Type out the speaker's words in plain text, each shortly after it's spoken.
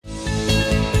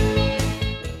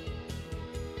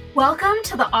Welcome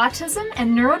to the Autism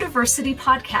and Neurodiversity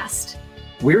podcast.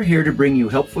 We're here to bring you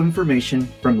helpful information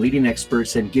from leading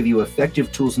experts and give you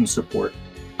effective tools and support.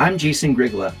 I'm Jason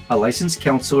Grigla, a licensed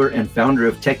counselor and founder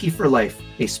of Techie for Life,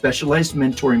 a specialized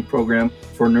mentoring program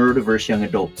for neurodiverse young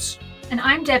adults. And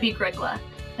I'm Debbie Grigla,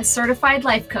 a certified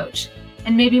life coach.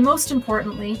 And maybe most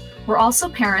importantly, we're also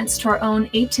parents to our own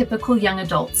atypical young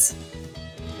adults.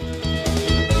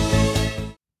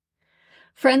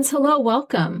 Friends, hello,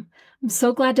 welcome. I'm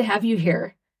so glad to have you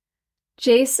here.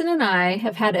 Jason and I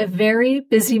have had a very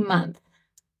busy month.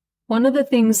 One of the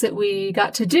things that we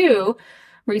got to do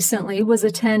recently was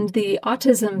attend the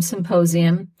Autism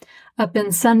Symposium up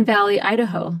in Sun Valley,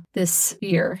 Idaho this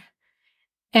year.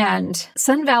 And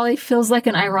Sun Valley feels like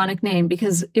an ironic name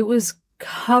because it was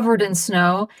covered in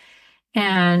snow.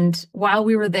 And while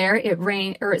we were there,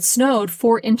 it snowed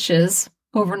 4 inches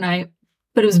overnight,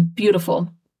 but it was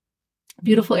beautiful.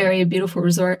 Beautiful area, beautiful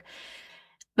resort.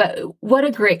 But what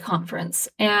a great conference.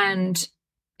 And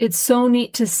it's so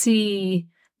neat to see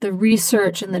the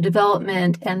research and the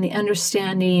development and the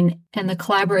understanding and the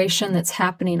collaboration that's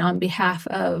happening on behalf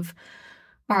of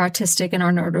our autistic and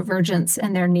our neurodivergents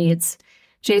and their needs.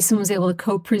 Jason was able to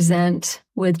co-present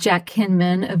with Jack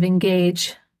Kinman of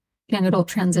Engage Young Adult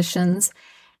Transitions,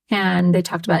 and they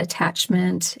talked about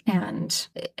attachment and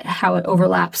how it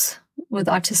overlaps with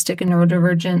autistic and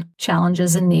neurodivergent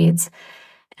challenges and needs.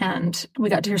 And we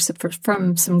got to hear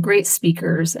from some great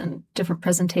speakers and different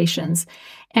presentations.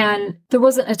 And there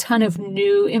wasn't a ton of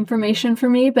new information for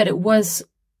me, but it was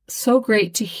so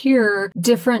great to hear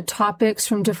different topics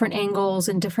from different angles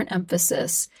and different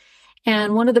emphasis.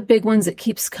 And one of the big ones that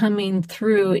keeps coming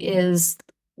through is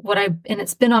and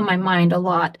it's been on my mind a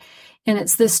lot, and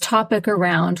it's this topic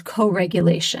around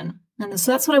co-regulation. And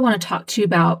so that's what I want to talk to you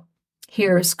about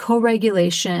here is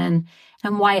co-regulation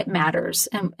and why it matters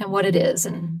and what it is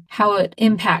and how it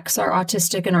impacts our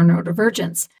autistic and our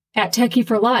neurodivergence. At Techie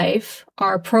for Life,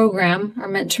 our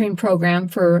mentoring program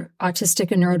for autistic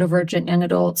and neurodivergent young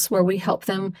adults, where we help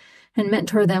them and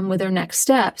mentor them with their next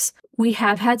steps, we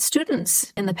have had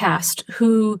students in the past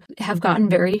who have gotten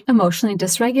very emotionally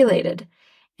dysregulated.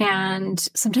 And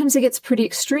sometimes it gets pretty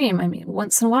extreme. I mean,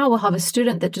 once in a while, we'll have a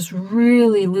student that just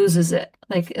really loses it.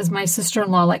 Like, as my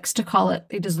sister-in-law likes to call it,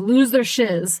 they just lose their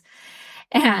shiz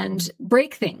and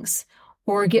break things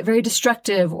or get very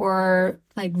destructive or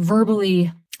like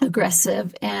verbally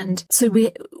aggressive. And so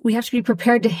we have to be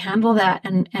prepared to handle that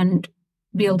and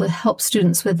be able to help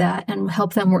students with that and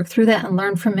help them work through that and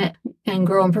learn from it and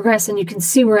grow and progress. And you can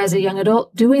see where as a young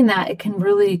adult doing that, it can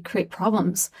really create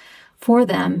problems for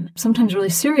them, sometimes really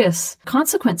serious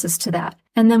consequences to that.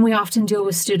 And then we often deal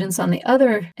with students on the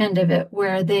other end of it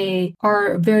where they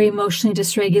are very emotionally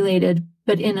dysregulated,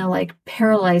 but in a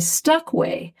paralyzed, stuck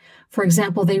way. For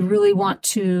example, they really want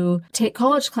to take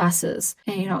college classes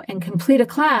and complete a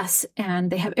class, and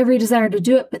they have every desire to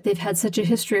do it, but they've had such a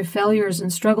history of failures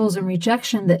and struggles and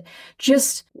rejection that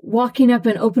just walking up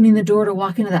and opening the door to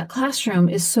walk into that classroom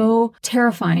is so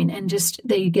terrifying, and just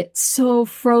they get so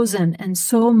frozen and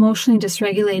so emotionally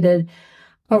dysregulated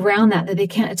around that they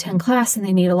can't attend class, and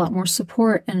they need a lot more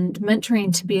support and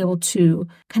mentoring to be able to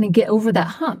kind of get over that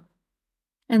hump.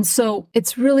 And so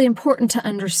it's really important to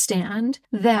understand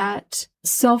that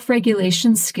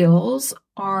self-regulation skills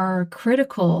are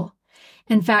critical.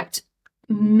 In fact,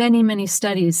 many, many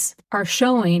studies are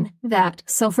showing that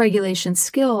self-regulation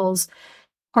skills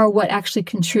are what actually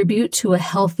contribute to a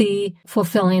healthy,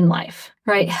 fulfilling life,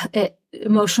 right?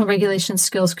 Emotional regulation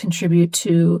skills contribute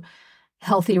to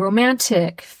healthy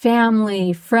romantic,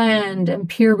 family, friend, and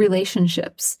peer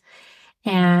relationships.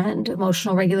 And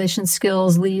emotional regulation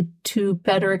skills lead to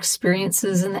better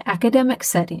experiences in the academic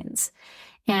settings.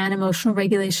 And emotional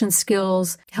regulation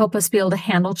skills help us be able to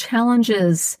handle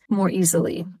challenges more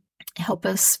easily, help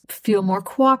us feel more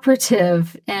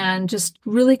cooperative, and just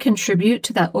really contribute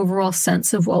to that overall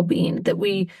sense of well-being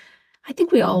that I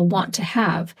think we all want to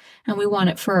have, and we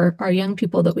want it for our young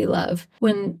people that we love.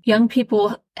 When young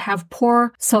people have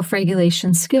poor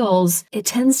self-regulation skills, it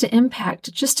tends to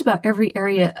impact just about every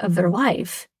area of their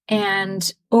life.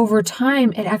 And over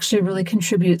time, it actually really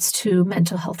contributes to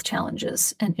mental health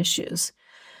challenges and issues.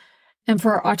 And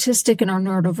for our autistic and our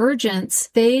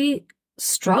neurodivergents, they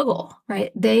struggle,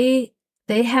 right? They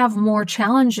have more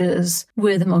challenges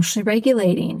with emotionally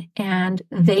regulating, and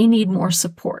they need more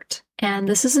support. And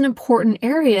this is an important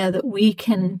area that we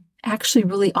can actually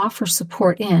really offer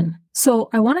support in. So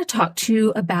I want to talk to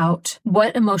you about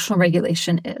what emotional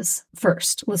regulation is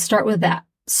first. Let's start with that.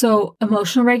 So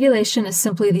emotional regulation is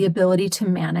simply the ability to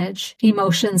manage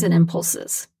emotions and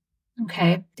impulses.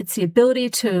 Okay. It's the ability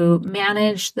to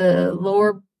manage the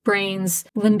lower brain's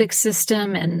limbic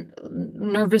system and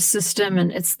nervous system,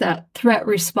 and it's that threat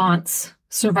response,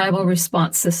 survival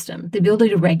response system, the ability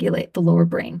to regulate the lower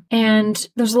brain. And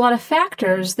there's a lot of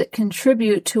factors that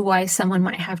contribute to why someone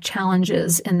might have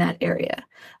challenges in that area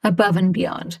above and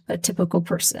beyond a typical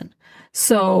person.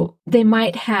 So they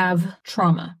might have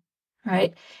trauma,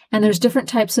 right? And there's different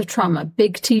types of trauma: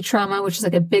 big T trauma, which is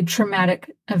like a big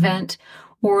traumatic event,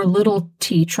 or little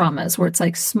t traumas, where it's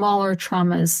like smaller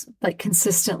traumas, like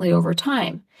consistently over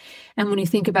time. And when you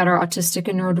think about our autistic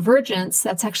and neurodivergence,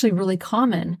 that's actually really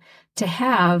common to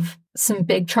have some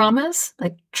big traumas,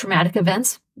 like traumatic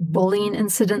events, bullying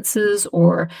incidences,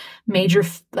 or major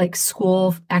like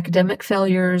school academic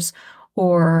failures,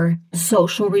 or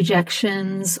social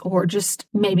rejections, or just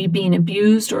maybe being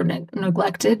abused or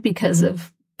neglected because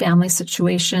of family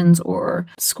situations or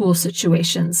school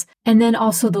situations. And then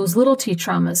also those little t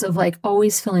traumas of like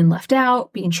always feeling left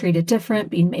out, being treated different,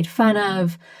 being made fun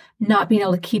of, not being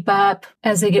able to keep up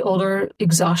as they get older,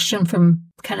 exhaustion from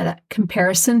kind of that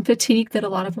comparison fatigue that a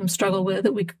lot of them struggle with,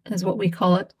 is what we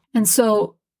call it. And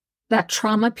so that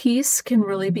trauma piece can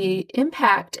really be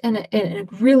impact, and it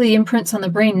really imprints on the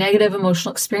brain. Negative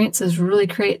emotional experiences really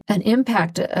create an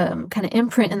impact, kind of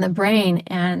imprint in the brain,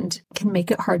 and can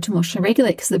make it hard to emotionally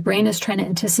regulate because the brain is trying to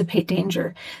anticipate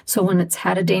danger. So when it's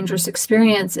had a dangerous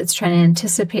experience, it's trying to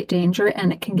anticipate danger,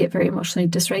 and it can get very emotionally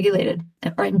dysregulated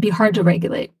or be hard to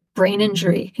regulate. Brain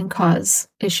injury can cause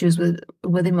issues with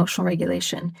emotional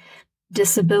regulation.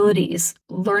 Disabilities,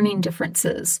 learning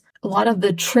differences. A lot of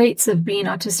the traits of being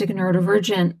autistic and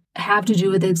neurodivergent have to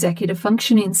do with executive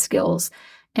functioning skills.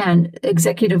 And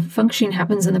executive functioning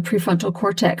happens in the prefrontal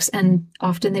cortex, and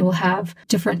often they will have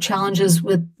different challenges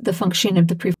with the functioning of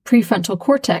the prefrontal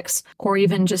cortex, or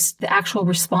even just the actual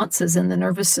responses in the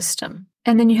nervous system.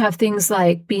 And then you have things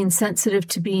like being sensitive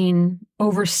to being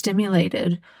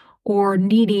overstimulated or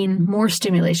needing more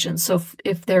stimulation. So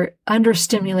if they're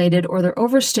understimulated or they're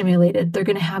overstimulated, they're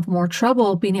going to have more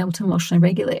trouble being able to emotionally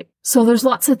regulate. So there's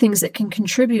lots of things that can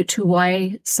contribute to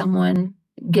why someone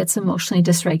gets emotionally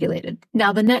dysregulated.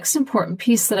 Now, the next important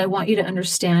piece that I want you to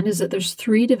understand is that there's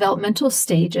 3 developmental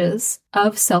stages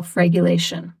of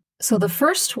self-regulation. So the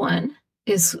first one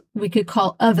is we could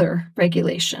call other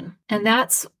regulation, and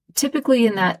that's typically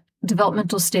in that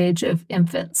developmental stage of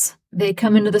infants. They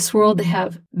come into this world, they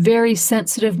have very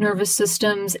sensitive nervous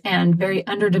systems and very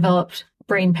underdeveloped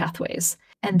brain pathways,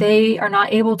 and they are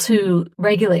not able to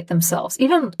regulate themselves.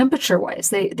 Even temperature-wise,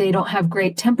 they don't have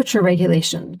great temperature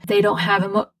regulation. They don't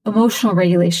have emotional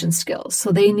regulation skills,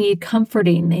 so they need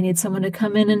comforting. They need someone to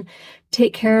come in and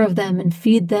take care of them and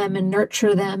feed them and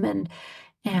nurture them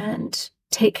and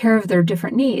take care of their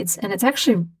different needs. And it's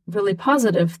actually a really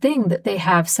positive thing that they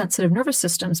have sensitive nervous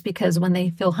systems, because when they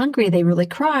feel hungry, they really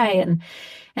cry and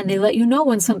they let you know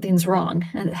when something's wrong,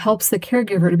 and it helps the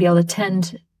caregiver to be able to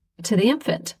tend to the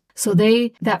infant. So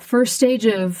that first stage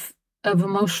of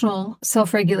emotional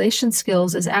self-regulation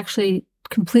skills is actually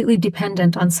completely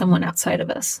dependent on someone outside of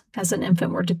us. As an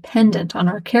infant, we're dependent on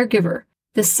our caregiver.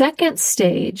 The second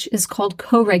stage is called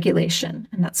co-regulation,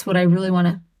 and that's what I really want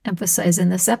to emphasize in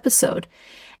this episode.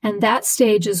 And that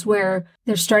stage is where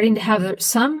they're starting to have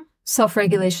some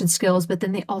self-regulation skills, but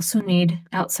then they also need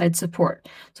outside support.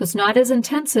 So it's not as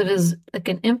intensive as like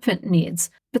an infant needs,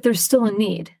 but there's still a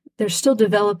need. They're still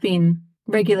developing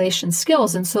regulation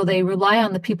skills, and so they rely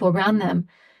on the people around them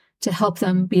to help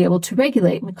them be able to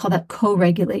regulate. We call that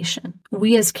co-regulation.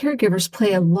 We as caregivers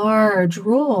play a large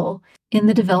role in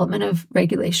the development of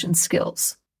regulation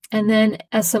skills. And then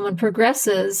as someone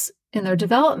progresses in their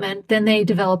development, then they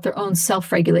develop their own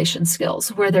self-regulation skills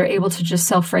where they're able to just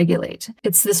self-regulate.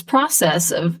 It's this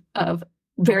process of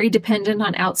very dependent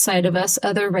on outside of us,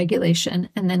 other regulation,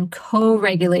 and then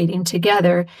co-regulating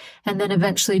together, and then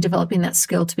eventually developing that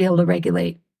skill to be able to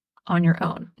regulate on your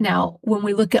own. Now, when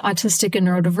we look at autistic and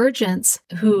neurodivergence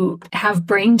who have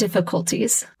brain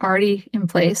difficulties already in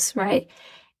place, right,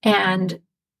 and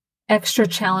extra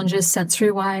challenges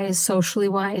sensory-wise,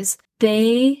 socially-wise,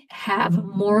 they have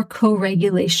more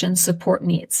co-regulation support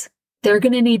needs. They're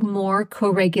going to need more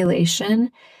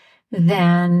co-regulation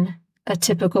than a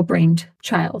typical brained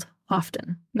child,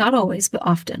 often. Not always, but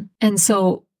often. And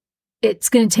so it's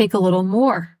going to take a little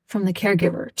more from the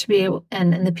caregiver to be able,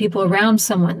 and the people around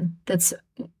someone that's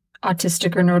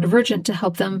autistic or neurodivergent to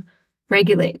help them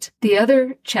regulate. The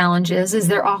other challenge is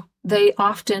they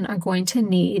often are going to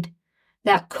need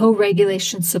that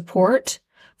co-regulation support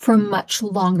for a much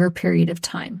longer period of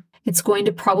time. It's going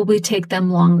to probably take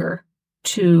them longer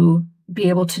to be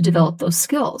able to develop those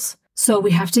skills. So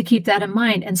we have to keep that in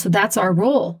mind. And so that's our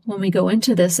role when we go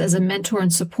into this as a mentor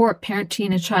and support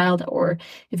parenting a child, or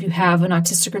if you have an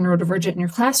autistic or neurodivergent in your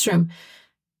classroom,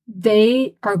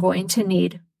 they are going to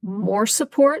need more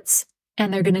supports,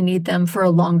 and they're going to need them for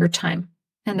a longer time.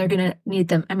 And they're going to need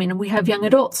them. I mean, we have young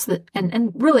adults that,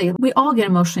 and really, we all get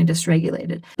emotionally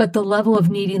dysregulated, but the level of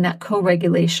needing that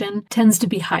co-regulation tends to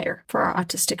be higher for our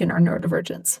autistic and our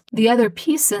neurodivergence. The other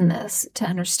piece in this to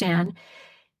understand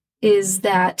is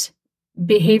that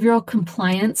behavioral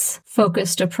compliance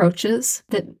focused approaches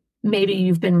that maybe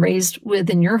you've been raised with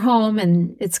in your home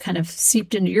and it's kind of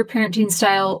seeped into your parenting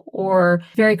style, or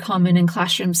very common in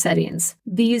classroom settings.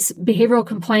 These behavioral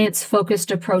compliance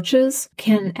focused approaches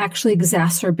can actually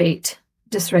exacerbate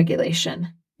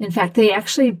dysregulation. In fact, they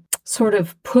actually sort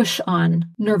of push on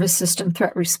nervous system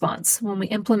threat response. When we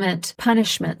implement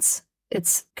punishments,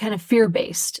 it's kind of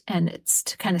fear-based, and it's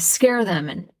to kind of scare them,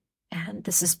 and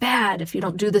this is bad. If you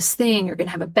don't do this thing, you're going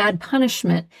to have a bad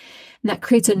punishment. And that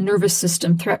creates a nervous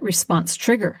system threat response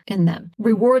trigger in them.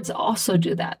 Rewards also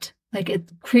do that. Like, it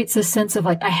creates a sense of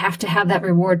like, I have to have that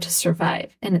reward to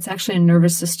survive. And it's actually a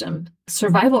nervous system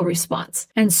survival response.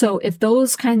 And so if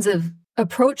those kinds of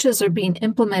approaches are being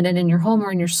implemented in your home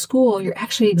or in your school, you're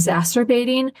actually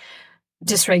exacerbating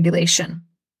dysregulation.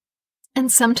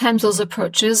 And sometimes those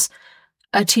approaches,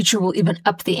 a teacher will even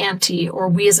up the ante, or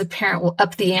we as a parent will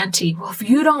up the ante. Well, if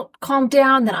you don't calm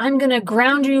down, then I'm going to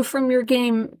ground you from your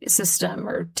game system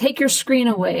or take your screen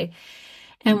away.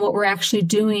 And what we're actually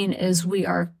doing is we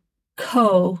are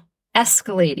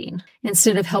co-escalating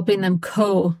instead of helping them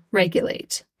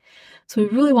co-regulate. So we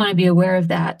really want to be aware of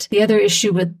that. The other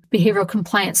issue with behavioral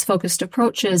compliance focused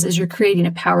approaches is you're creating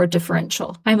a power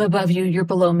differential. I'm above you, you're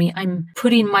below me. I'm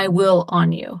putting my will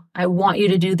on you. I want you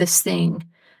to do this thing.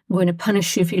 I'm going to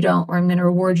punish you if you don't, or I'm going to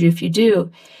reward you if you do.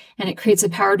 And it creates a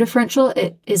power differential.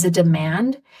 It is a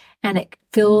demand, and it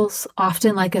feels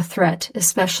often like a threat,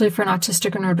 especially for an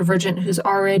autistic or neurodivergent who's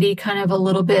already kind of a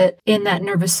little bit in that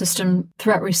nervous system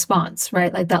threat response,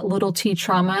 right? Like that little T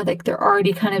trauma, like they're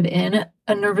already kind of in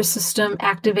a nervous system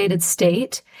activated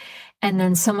state. And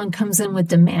then someone comes in with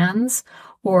demands,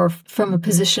 or from a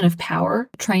position of power,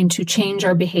 trying to change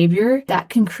our behavior, that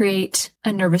can create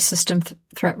a nervous system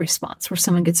threat response where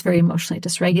someone gets very emotionally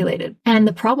dysregulated. And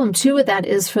the problem too with that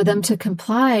is for them to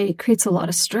comply creates a lot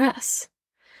of stress.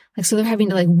 Like, so they're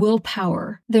having to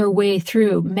willpower their way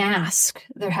through, mask,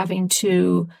 they're having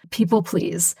to people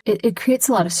please. It creates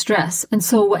a lot of stress. And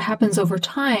so what happens over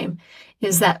time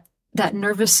is that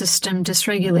nervous system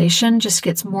dysregulation just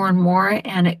gets more and more,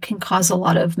 and it can cause a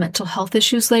lot of mental health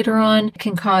issues later on. It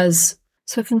can cause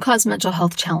mental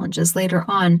health challenges later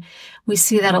on. We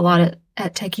see that a lot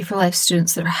at Techie for Life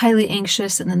students that are highly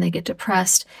anxious, and then they get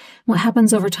depressed. What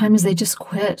happens over time is they just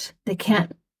quit. They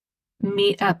can't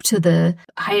meet up to the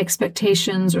high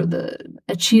expectations or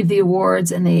achieve the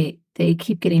awards, and they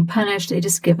keep getting punished. They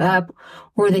just give up,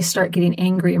 or they start getting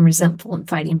angry and resentful and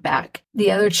fighting back.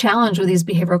 The other challenge with these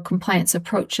behavioral compliance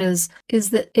approaches is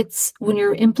that it's when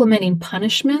you're implementing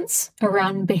punishments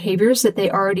around behaviors that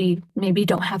they already maybe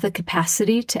don't have the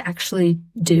capacity to actually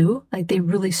do. Like, they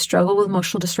really struggle with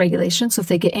emotional dysregulation. So if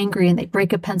they get angry and they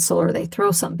break a pencil, or they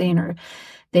throw something, or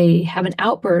they have an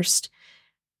outburst,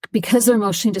 because they're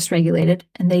emotionally dysregulated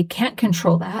and they can't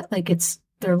control that,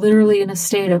 they're literally in a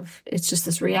state of, it's just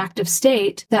this reactive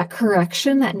state, that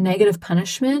correction, that negative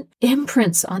punishment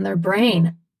imprints on their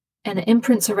brain, and it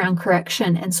imprints around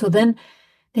correction. And so then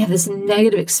they have this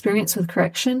negative experience with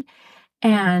correction,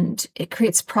 and it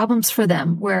creates problems for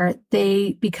them where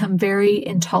they become very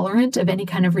intolerant of any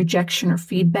kind of rejection or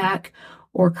feedback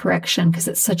or correction, because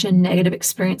it's such a negative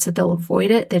experience that they'll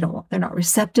avoid it. They're not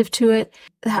receptive to it.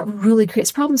 That really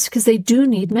creates problems, because they do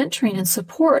need mentoring and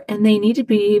support, and they need to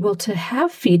be able to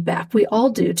have feedback. We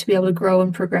all do, to be able to grow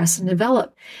and progress and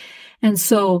develop. And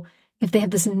so if they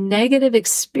have this negative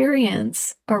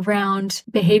experience around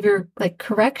behavior like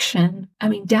correction,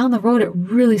 down the road, it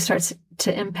really starts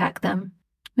to impact them.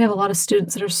 We have a lot of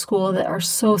students at our school that are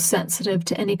so sensitive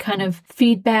to any kind of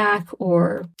feedback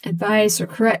or advice or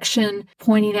correction,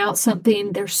 pointing out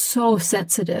something. They're so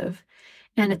sensitive.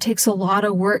 And it takes a lot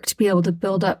of work to be able to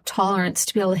build up tolerance,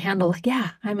 to be able to handle,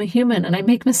 I'm a human and I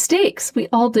make mistakes. We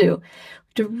all do.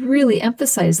 To really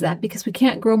emphasize that, because we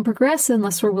can't grow and progress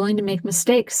unless we're willing to make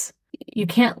mistakes. You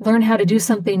can't learn how to do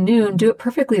something new and do it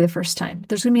perfectly the first time.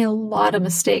 There's going to be a lot of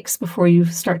mistakes before you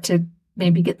start to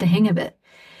maybe get the hang of it.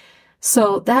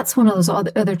 So that's one of those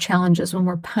other challenges when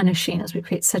we're punishing, as we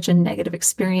create such a negative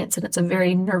experience, and it's a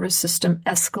very nervous system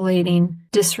escalating,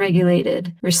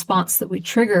 dysregulated response that we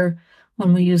trigger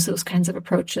when we use those kinds of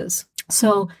approaches.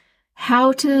 So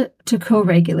how to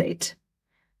co-regulate,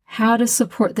 how to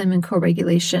support them in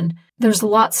co-regulation. There's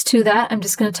lots to that. I'm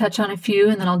just going to touch on a few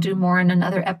and then I'll do more in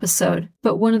another episode.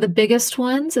 But one of the biggest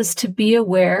ones is to be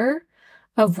aware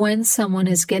of when someone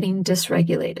is getting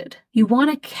dysregulated. You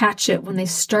want to catch it when they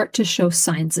start to show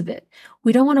signs of it.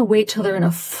 We don't want to wait till they're in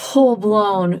a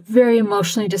full-blown, very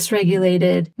emotionally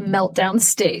dysregulated meltdown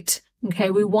state.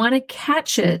 Okay, we want to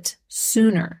catch it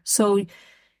sooner. So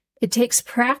it takes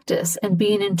practice and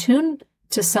being in tune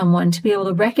to someone to be able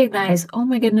to recognize, oh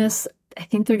my goodness, I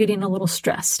think they're getting a little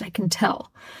stressed. I can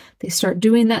tell. They start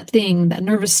doing that thing, that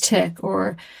nervous tick,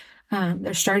 or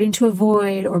they're starting to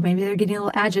avoid, or maybe they're getting a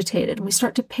little agitated. And we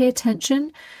start to pay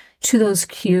attention to those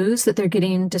cues that they're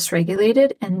getting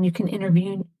dysregulated, and you can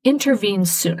intervene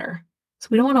sooner. So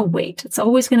we don't want to wait. It's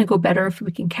always going to go better if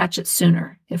we can catch it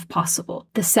sooner, if possible.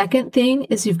 The second thing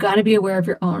is you've got to be aware of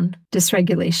your own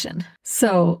dysregulation.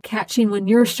 So catching when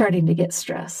you're starting to get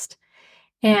stressed.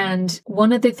 And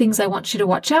one of the things I want you to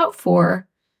watch out for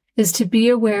is to be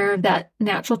aware of that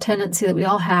natural tendency that we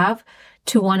all have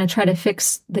to want to try to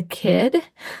fix the kid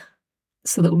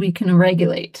so that we can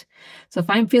regulate. So if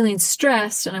I'm feeling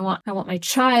stressed and I want my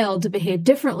child to behave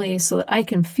differently so that I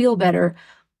can feel better,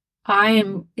 I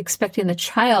am expecting the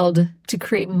child to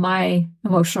create my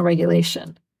emotional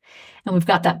regulation. And we've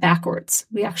got that backwards.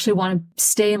 We actually want to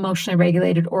stay emotionally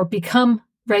regulated or become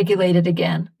regulated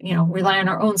again, rely on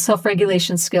our own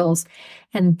self-regulation skills.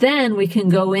 And then we can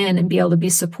go in and be able to be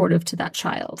supportive to that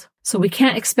child. So we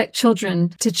can't expect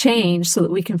children to change so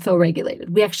that we can feel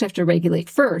regulated. We actually have to regulate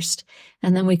first,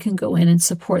 and then we can go in and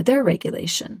support their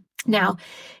regulation. Now,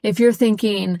 if you're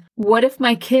thinking, what if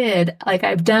my kid,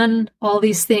 I've done all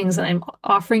these things and I'm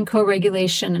offering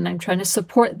co-regulation and I'm trying to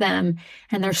support them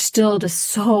and they're still just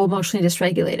so emotionally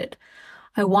dysregulated.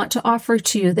 I want to offer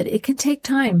to you that it can take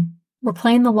time. We're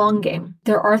playing the long game.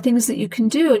 There are things that you can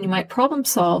do and you might problem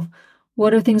solve.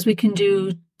 What are things we can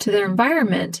do to their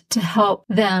environment to help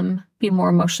them be more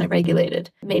emotionally regulated?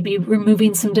 Maybe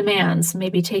removing some demands,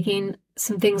 maybe taking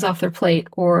some things off their plate,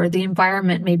 or the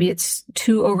environment, maybe it's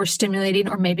too overstimulating,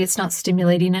 or maybe it's not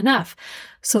stimulating enough.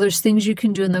 So there's things you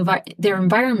can do in their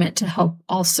environment to help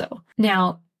also.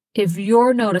 Now, if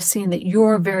you're noticing that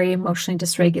you're very emotionally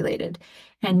dysregulated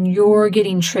and you're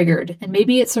getting triggered, and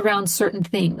maybe it's around certain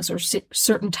things or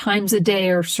certain times a day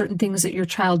or certain things that your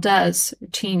child does, your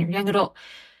teen or young adult,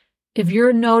 if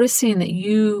you're noticing that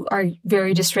you are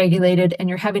very dysregulated and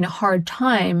you're having a hard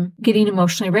time getting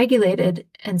emotionally regulated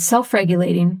and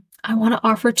self-regulating, I want to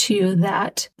offer to you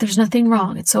that there's nothing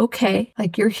wrong. It's okay.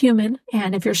 You're human.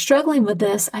 And if you're struggling with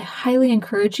this, I highly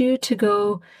encourage you to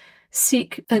go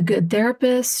seek a good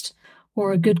therapist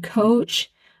or a good coach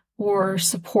or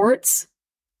supports,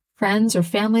 friends or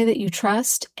family that you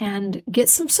trust, and get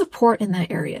some support in that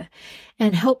area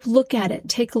and help look at it,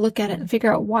 take a look at it and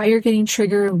figure out why you're getting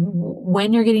triggered,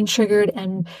 when you're getting triggered,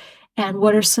 and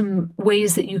what are some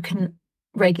ways that you can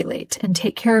regulate and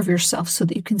take care of yourself so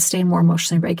that you can stay more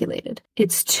emotionally regulated.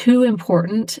 It's too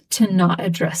important to not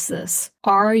address this.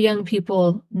 Our young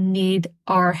people need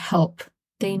our help.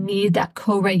 They need that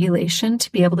co-regulation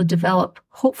to be able to develop,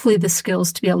 hopefully, the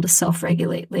skills to be able to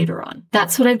self-regulate later on.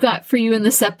 That's what I've got for you in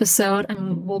this episode.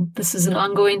 This is an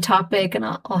ongoing topic, and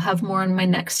I'll have more in my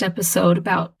next episode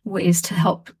about ways to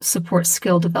help support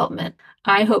skill development.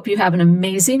 I hope you have an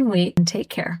amazing week and take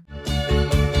care.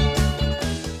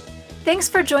 Thanks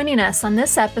for joining us on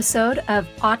this episode of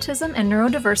Autism and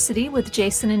Neurodiversity with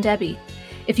Jason and Debbie.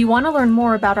 If you want to learn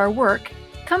more about our work,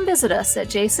 come visit us at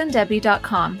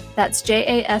jasondebbie.com. That's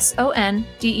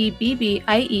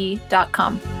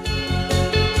JASONDEBBIE.com.